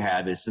what you would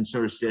have is some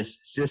sort of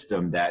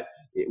system that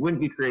it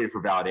wouldn't be created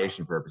for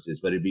validation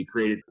purposes, but it'd be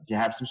created to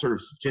have some sort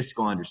of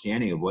statistical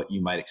understanding of what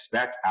you might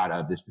expect out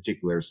of this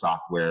particular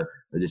software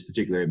or this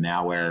particular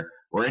malware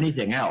or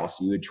anything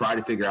else. You would try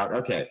to figure out,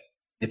 okay,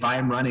 if I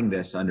am running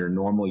this under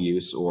normal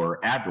use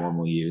or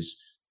abnormal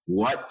use,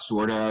 what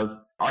sort of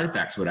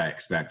artifacts would I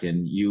expect?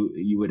 And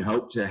you would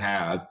hope to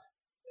have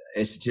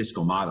a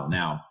statistical model.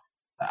 Now,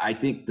 I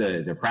think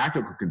the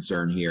practical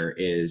concern here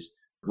is,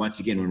 once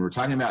again, when we're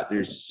talking about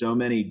there's so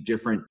many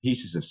different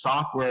pieces of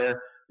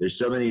software, there's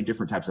so many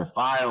different types of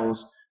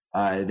files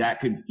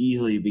that could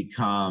easily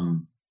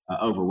become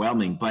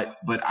overwhelming. But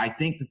I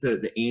think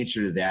that the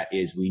answer to that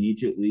is we need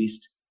to at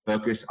least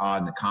focus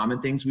on the common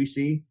things we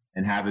see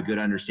and have a good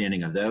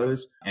understanding of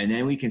those. And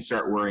then we can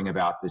start worrying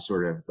about the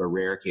sort of the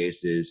rare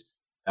cases,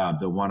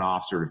 the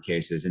one-off sort of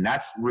cases. And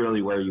that's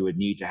really where you would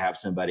need to have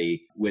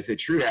somebody with a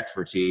true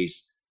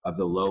expertise of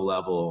the low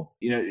level,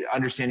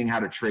 understanding how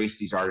to trace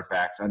these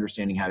artifacts,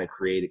 understanding how to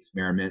create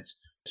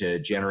experiments to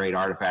generate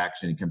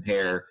artifacts and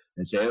compare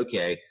and say,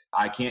 okay,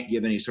 I can't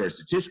give any sort of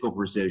statistical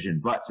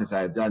precision, but since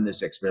I have done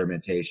this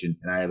experimentation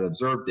and I have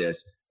observed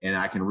this and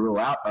I can rule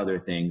out other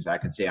things, I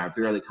can say I'm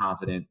fairly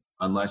confident,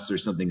 unless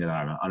there's something that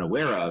I'm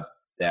unaware of,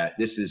 that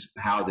this is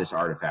how this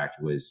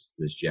artifact was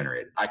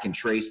generated. I can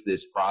trace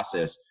this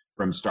process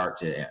from start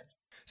to end.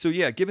 So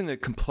yeah, given the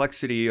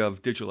complexity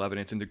of digital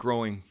evidence in the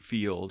growing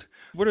field,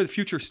 what are the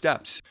future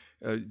steps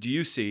do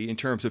you see in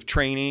terms of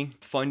training,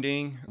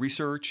 funding,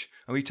 research?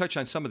 And we touched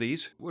on some of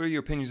these. What are your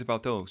opinions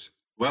about those?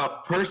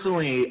 Well,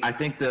 personally, I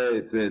think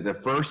the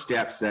first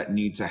steps that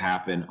need to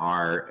happen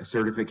are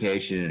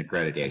certification and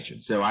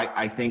accreditation. So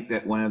I think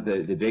that one of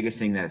the biggest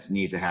thing that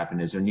needs to happen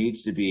is there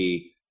needs to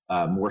be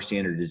more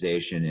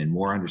standardization and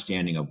more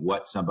understanding of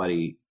what sort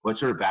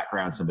of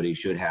background somebody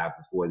should have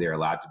before they're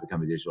allowed to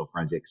become a digital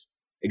forensics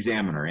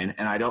examiner. And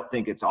I don't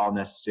think it's all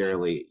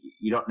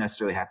you don't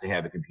necessarily have to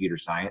have a computer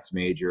science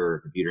major or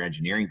computer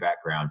engineering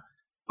background,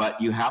 but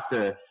you have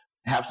to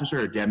have some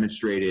sort of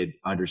demonstrated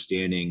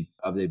understanding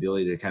of the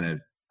ability to kind of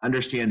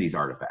understand these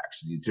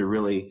artifacts, to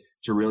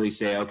really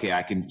say, okay,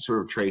 I can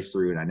sort of trace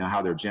through and I know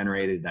how they're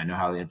generated, and I know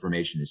how the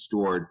information is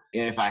stored.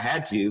 And if I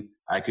had to,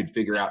 I could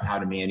figure out how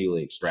to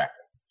manually extract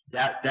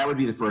it. That would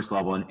be the first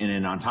level. And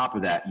then on top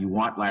of that, you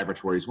want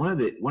laboratories. One of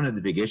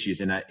the big issues,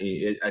 and I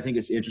think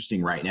it's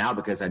interesting right now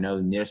because I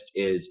know NIST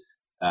is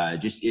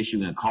just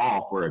issuing a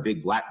call for a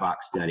big black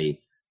box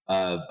study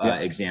of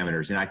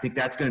examiners. And I think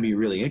that's going to be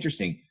really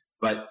interesting.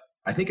 But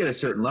I think at a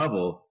certain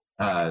level,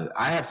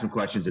 I have some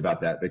questions about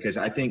that because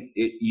I think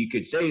you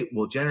could say,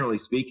 well, generally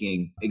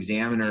speaking,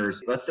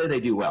 examiners, let's say they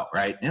do well,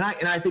 right? And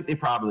I think they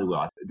probably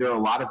will. There are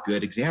a lot of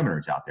good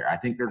examiners out there. I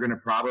think they're going to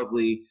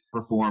probably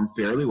perform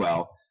fairly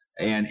well.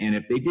 And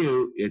if they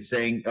do, it's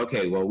saying,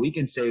 okay, well, we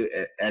can say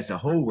as a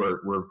whole,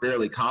 we're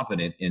fairly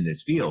confident in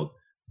this field.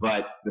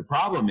 But the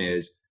problem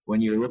is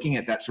when you're looking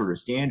at that sort of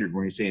standard,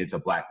 when you're saying it's a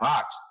black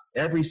box,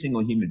 every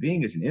single human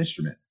being is an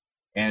instrument.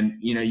 And,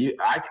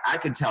 I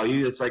can tell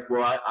you, it's like,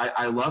 well,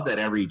 I love that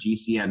every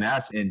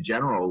GCMS in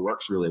general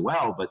works really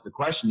well. But the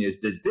question is,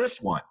 does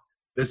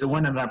the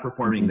one that I'm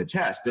performing the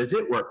test, does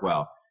it work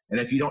well? And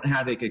if you don't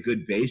have a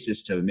good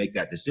basis to make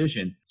that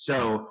decision.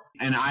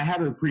 And I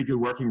have a pretty good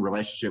working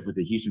relationship with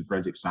the Houston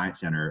Forensic Science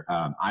Center.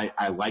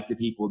 I like the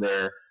people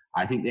there.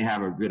 I think they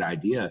have a good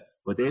idea.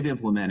 What they've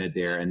implemented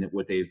there and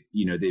what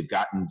they've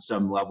gotten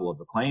some level of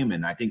acclaim,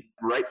 and I think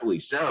rightfully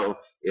so,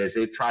 is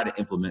they've tried to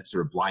implement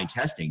sort of blind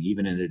testing,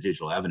 even in the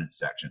digital evidence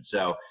section.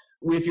 So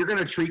if you're going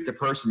to treat the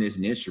person as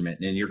an instrument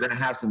and you're going to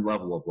have some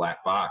level of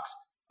black box,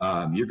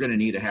 you're going to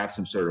need to have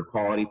some sort of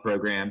quality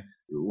program.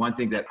 One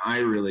thing that I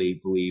really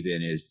believe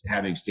in is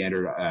having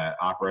standard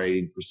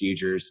operating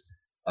procedures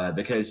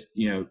because,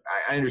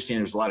 I understand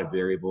there's a lot of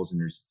variables and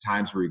there's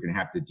times where you're going to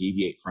have to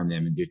deviate from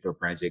them in digital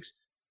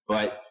forensics,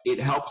 but it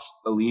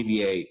helps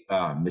alleviate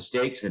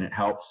mistakes and it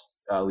helps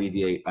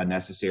alleviate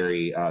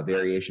unnecessary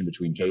variation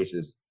between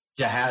cases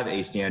to have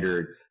a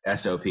standard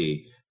SOP.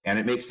 And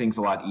it makes things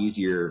a lot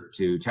easier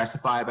to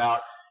testify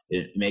about.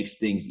 It makes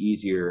things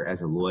easier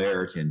as a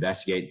lawyer to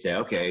investigate and say,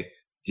 okay,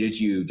 did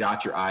you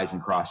dot your I's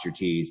and cross your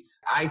T's?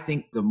 I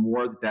think the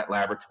more that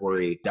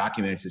laboratory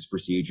documents its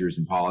procedures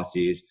and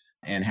policies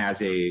and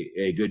has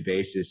a good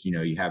basis,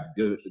 you have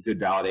good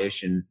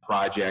validation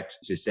project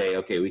to say,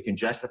 okay, we can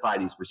justify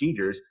these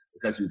procedures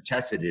because we've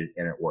tested it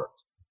and it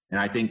worked. And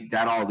I think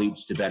that all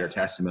leads to better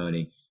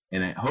testimony.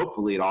 And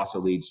hopefully it also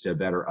leads to a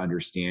better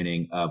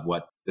understanding of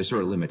what the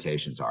sort of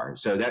limitations are.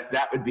 So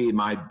that would be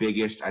my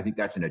biggest, I think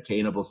that's an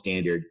attainable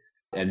standard.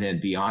 And then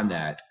beyond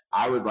that,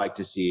 I would like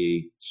to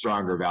see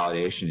stronger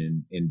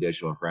validation in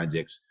digital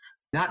forensics,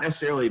 not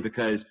necessarily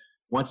because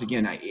once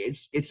again,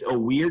 it's a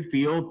weird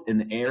field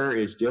and the air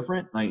is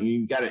different. Like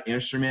you've got an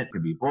instrument, it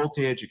can be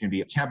voltage, it can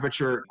be a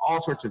temperature,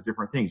 all sorts of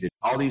different things. It's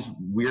all these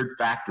weird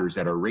factors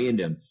that are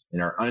random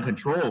and are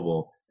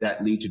uncontrollable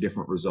that lead to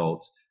different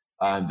results.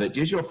 But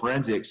digital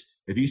forensics,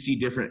 if you see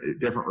different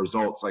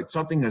results, like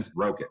something that's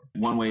broken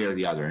one way or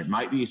the other, it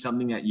might be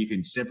something that you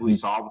can simply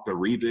solve with a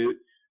reboot,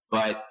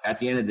 but at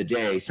the end of the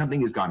day,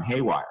 something has gone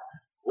haywire,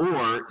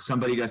 or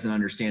somebody doesn't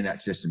understand that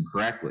system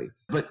correctly.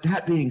 But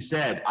that being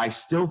said, I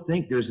still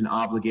think there's an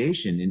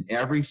obligation in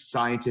every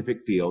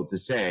scientific field to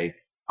say,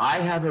 I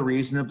have a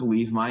reason to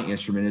believe my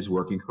instrument is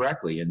working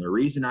correctly. And the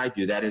reason I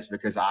do that is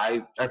because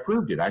I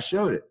proved it, I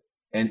showed it.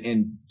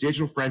 And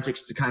digital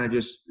forensics to kind of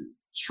just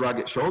shrug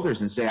its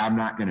shoulders and say, I'm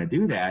not going to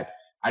do that.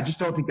 I just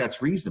don't think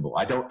that's reasonable.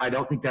 I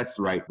don't think that's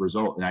the right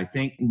result. And I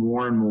think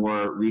more and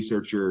more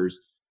researchers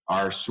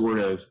are sort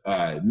of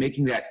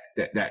making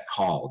that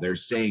call. They're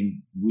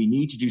saying we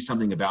need to do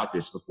something about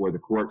this before the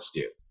courts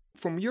do.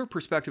 From your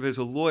perspective as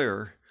a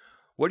lawyer,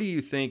 what do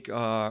you think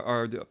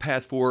are the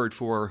path forward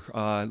for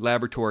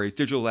laboratories,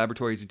 digital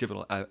laboratories and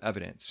digital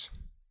evidence?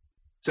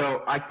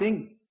 So I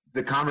think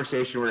the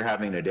conversation we're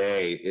having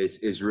today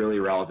is really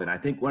relevant. I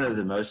think one of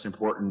the most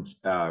important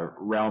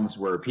realms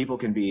where people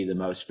can be the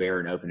most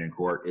fair and open in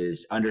court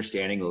is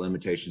understanding the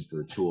limitations of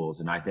the tools.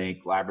 And I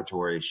think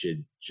laboratories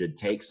should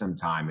take some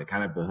time. It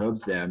kind of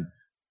behooves them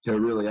to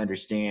really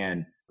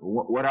understand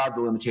what are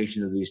the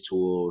limitations of these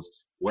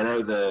tools, what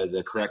are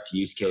the correct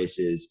use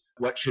cases,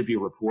 what should be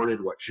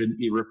reported, what shouldn't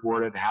be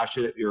reported, how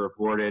should it be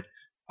reported.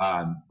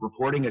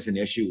 Reporting is an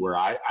issue where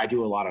I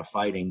do a lot of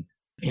fighting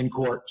in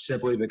court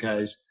simply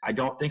because I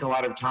don't think a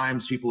lot of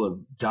times people have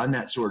done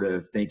that sort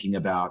of thinking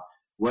about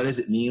what does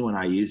it mean when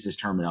I use this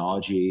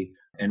terminology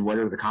and what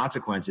are the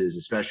consequences,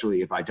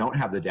 especially if I don't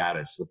have the data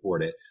to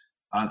support it.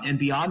 And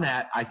beyond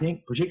that, I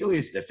think particularly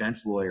as a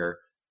defense lawyer,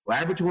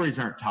 laboratories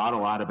aren't taught a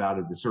lot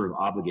about the sort of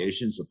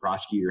obligations the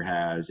prosecutor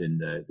has and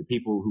the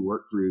people who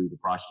work through the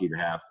prosecutor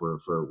have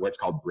for what's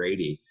called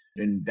Brady.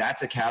 And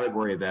that's a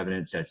category of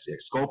evidence that's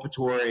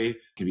exculpatory. It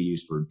can be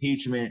used for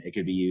impeachment. It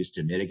could be used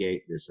to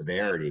mitigate the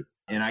severity.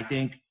 And I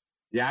think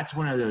that's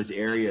one of those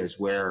areas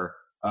where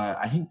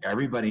I think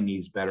everybody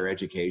needs better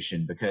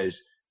education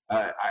because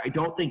I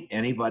don't think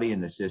anybody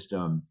in the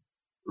system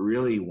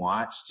really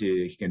wants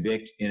to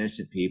convict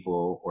innocent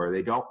people, or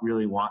they don't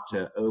really want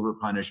to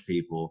overpunish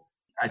people.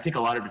 I think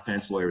a lot of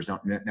defense lawyers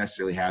don't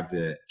necessarily have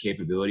the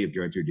capability of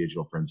going through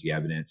digital forensic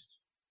evidence.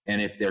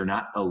 And if they're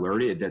not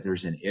alerted that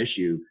there's an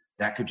issue,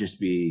 that could just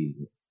be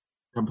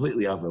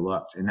completely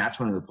overlooked. And that's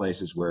one of the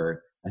places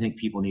where I think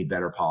people need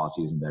better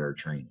policies and better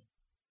training.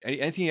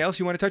 Anything else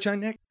you want to touch on,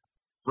 Nick?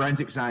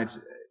 Forensic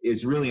science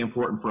is really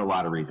important for a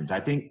lot of reasons.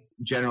 I think,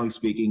 generally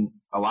speaking,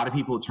 a lot of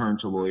people turn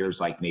to lawyers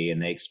like me and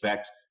they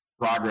expect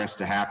progress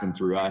to happen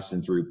through us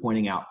and through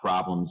pointing out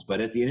problems. But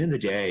at the end of the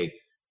day,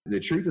 the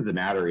truth of the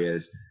matter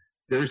is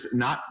there's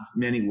not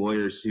many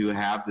lawyers who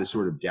have the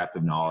sort of depth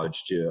of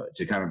knowledge to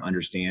kind of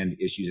understand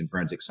issues in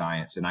forensic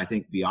science. And I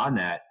think beyond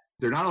that,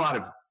 there are not a lot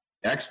of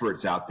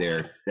experts out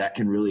there that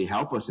can really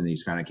help us in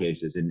these kind of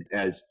cases. And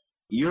as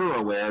you're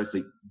aware, it's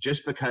like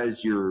just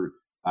because you're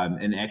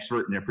an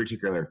expert in a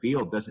particular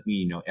field doesn't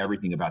mean you know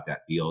everything about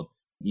that field.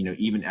 You know,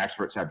 even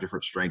experts have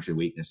different strengths and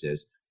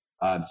weaknesses.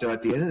 So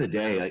at the end of the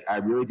day, I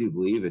really do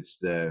believe it's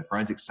the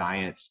forensic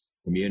science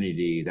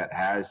community that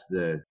has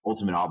the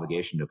ultimate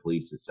obligation to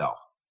police itself.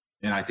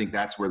 And I think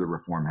that's where the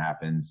reform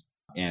happens.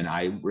 And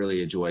I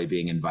really enjoy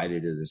being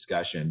invited to the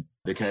discussion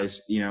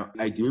because, you know,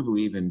 I do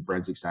believe in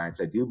forensic science.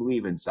 I do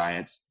believe in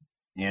science,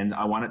 and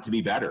I want it to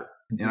be better.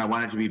 And I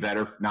want it to be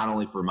better not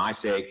only for my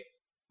sake,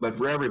 but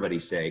for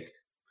everybody's sake.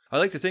 I'd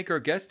like to thank our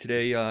guest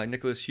today,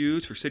 Nicolas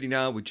Hughes, for sitting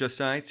down with Just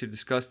Science to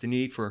discuss the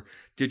need for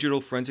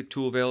digital forensic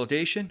tool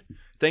validation.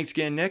 Thanks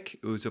again, Nick.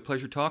 It was a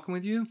pleasure talking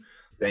with you.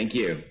 Thank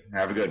you.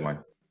 Have a good one.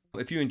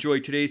 If you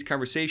enjoyed today's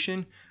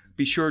conversation,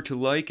 be sure to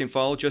like and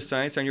follow Just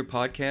Science on your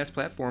podcast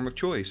platform of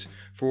choice.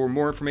 For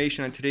more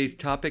information on today's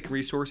topic and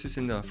resources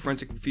in the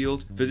forensic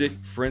field, visit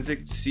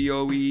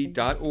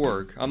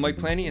forensiccoe.org. I'm Mike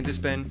Planty, and this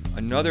has been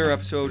another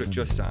episode of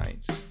Just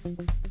Science.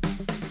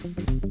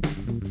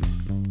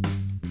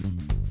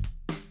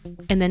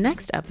 In the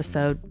next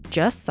episode,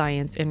 Just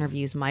Science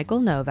interviews Michael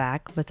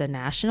Novak with the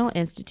National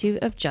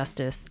Institute of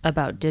Justice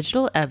about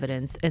digital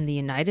evidence in the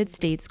United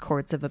States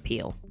Courts of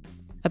Appeal.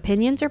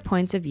 Opinions or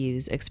points of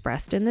views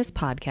expressed in this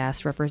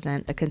podcast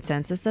represent a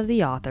consensus of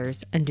the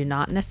authors and do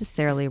not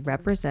necessarily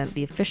represent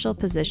the official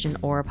position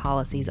or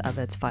policies of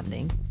its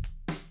funding.